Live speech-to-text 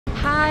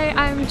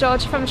I'm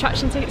George from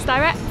Attraction Tickets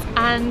Direct,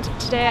 and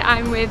today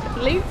I'm with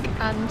Luke,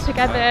 and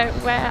together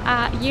we're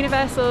at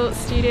Universal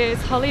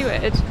Studios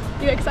Hollywood.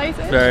 You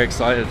excited? Very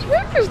excited. Woo!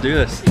 Let's do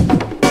this. So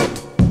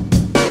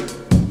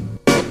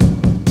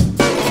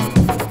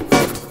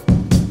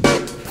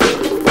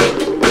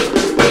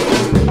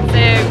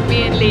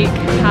me and Luke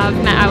have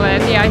met our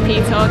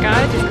VIP tour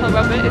guide. He's called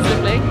Robert, he's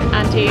lovely,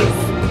 and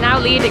he's now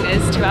leading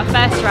us to our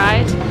first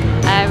ride,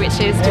 which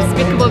is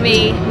Despicable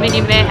Me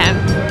Minion Mayhem.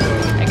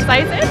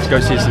 Excited? Let's go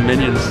see some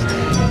minions.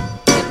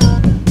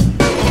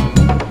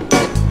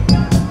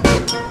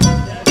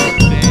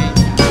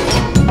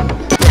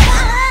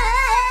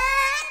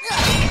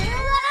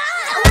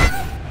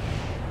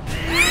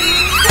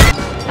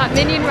 That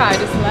minion ride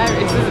is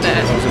hilarious, isn't it?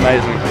 It was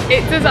amazing.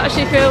 It does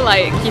actually feel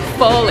like you're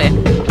falling.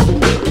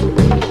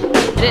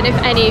 I don't know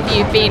if any of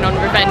you have been on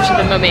Revenge of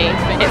the Mummy,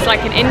 but it's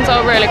like an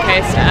indoor roller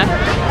coaster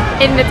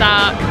in the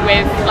dark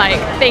with like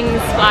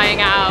things flying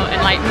out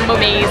and like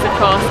mummies of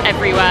course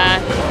everywhere,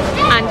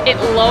 and it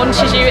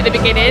launches you at the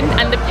beginning,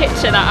 and the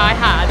picture that I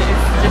had is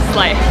just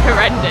like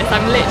horrendous.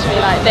 I'm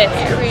literally like this.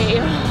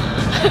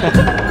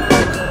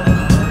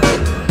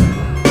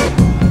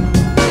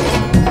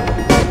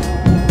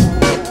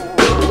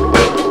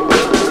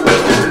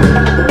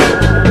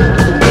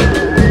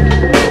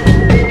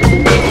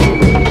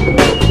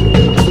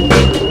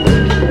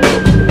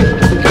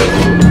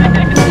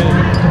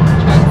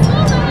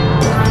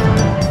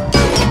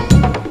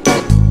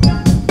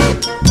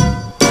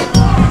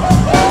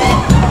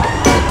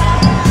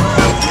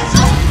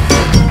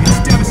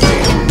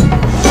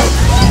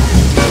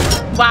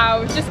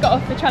 Got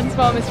off the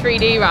Transformers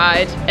 3D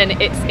ride and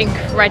it's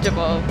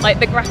incredible. Like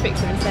the graphics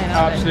are insane.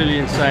 Absolutely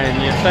insane.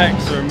 The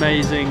effects are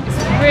amazing.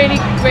 It's really,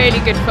 really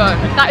good fun.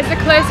 That is the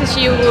closest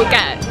you will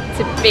get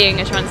to being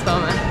a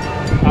Transformer.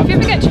 Absolutely. If you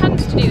ever get a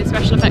chance to do the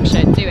special effects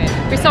show, do it.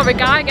 We saw a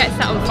guy get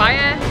set on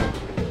fire.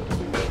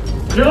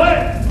 Do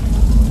it!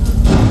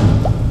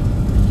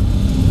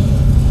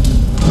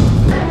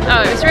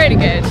 Oh, it was really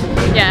good.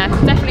 Yeah,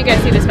 definitely go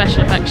see the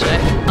special effects show.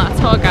 Our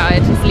tour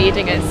guide is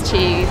leading us to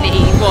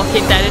the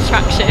Walking Dead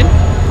attraction.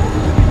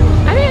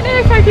 I don't know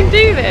if I can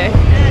do this.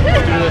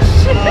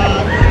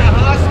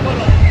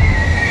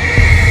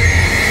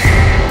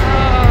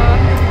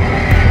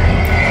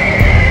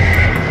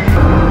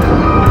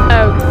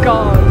 Oh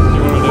God.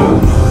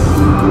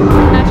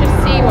 Now just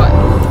see what...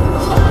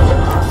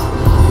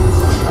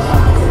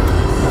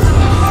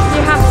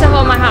 You have to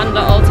hold my hand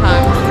at all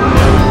times.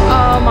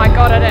 Oh my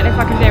God, I don't know if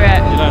I can do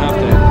it. You don't have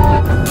to.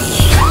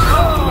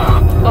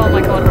 Oh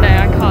my God, no,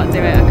 I can't do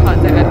it, I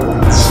can't do it.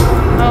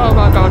 Oh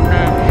my God, no.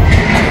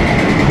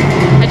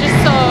 I just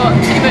saw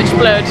too much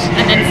blood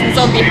and then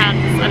some zombie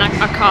hands, and I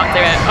can't do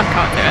it, I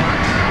can't do it.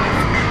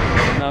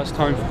 Now it's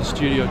time for the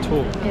studio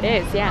tour. It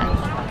is, yeah.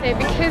 So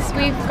because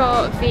we've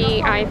got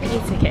VIP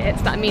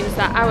tickets, that means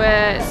that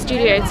our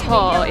studio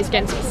tour is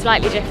going to be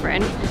slightly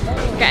different.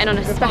 We're getting on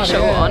a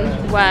special one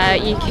where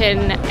you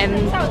can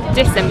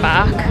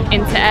disembark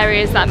into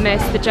areas that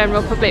most of the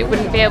general public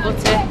wouldn't be able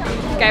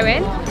to go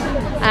in.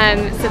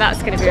 So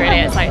that's going to be really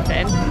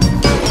exciting.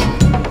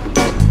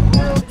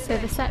 So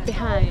the set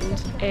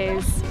behind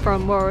is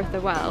from War of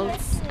the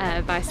Worlds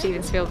by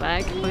Steven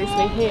Spielberg.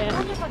 Obviously here,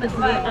 this is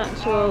an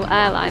actual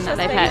airline that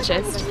they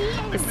purchased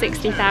for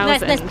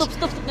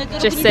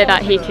 $60,000 just so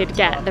that he could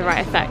get the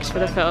right effect for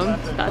the film.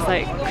 That's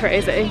like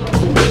crazy.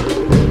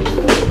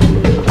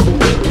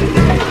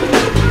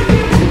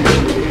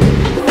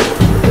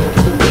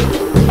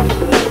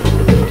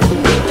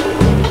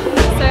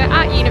 So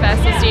at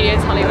Universal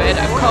Studios Hollywood,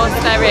 of course,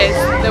 there is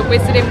the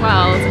Wizarding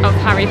World of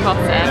Harry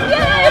Potter.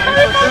 Yay,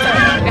 Harry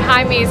Potter!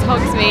 Behind me is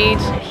Hogsmeade.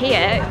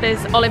 Here, there's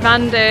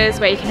Ollivanders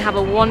where you can have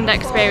a wand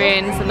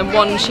experience and the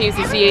wand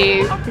chooses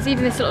you. There's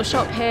even this little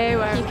shop here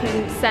where you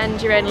can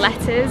send your own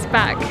letters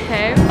back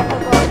home.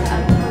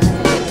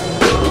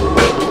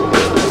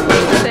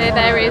 So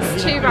there is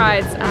 2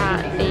 rides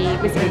at the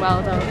Wizarding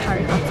World of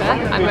Harry Potter,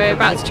 and we're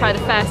about to try the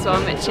first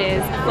one, which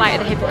is Flight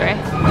of the Hippogriff.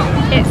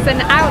 It's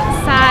an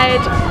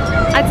outside,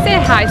 I'd say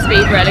a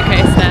high-speed roller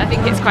coaster. I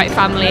think it's quite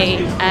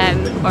family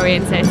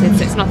orientated,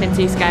 so it's nothing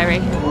too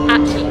scary.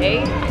 Actually,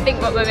 I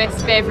think what my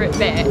most favourite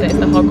bit is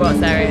the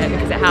Hogwarts area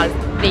because it has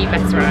the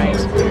best ride.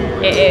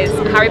 It is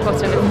Harry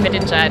Potter and the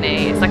Forbidden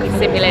Journey. It's like a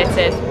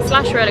simulated /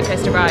 roller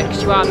coaster ride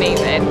because you are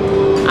moving,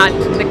 and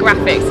the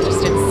graphics are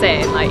just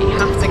insane. Like, you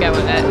have to go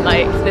on it.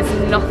 Like, there's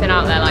nothing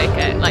out there like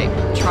it. Like,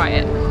 try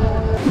it.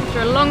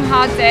 After a long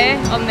hard day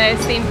on those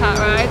theme park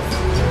rides,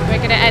 we're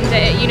going to end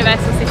it at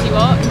Universal City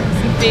Walk,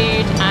 some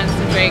food and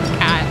some drink,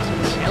 and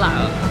chill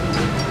out.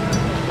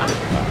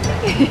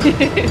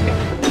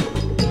 Bye.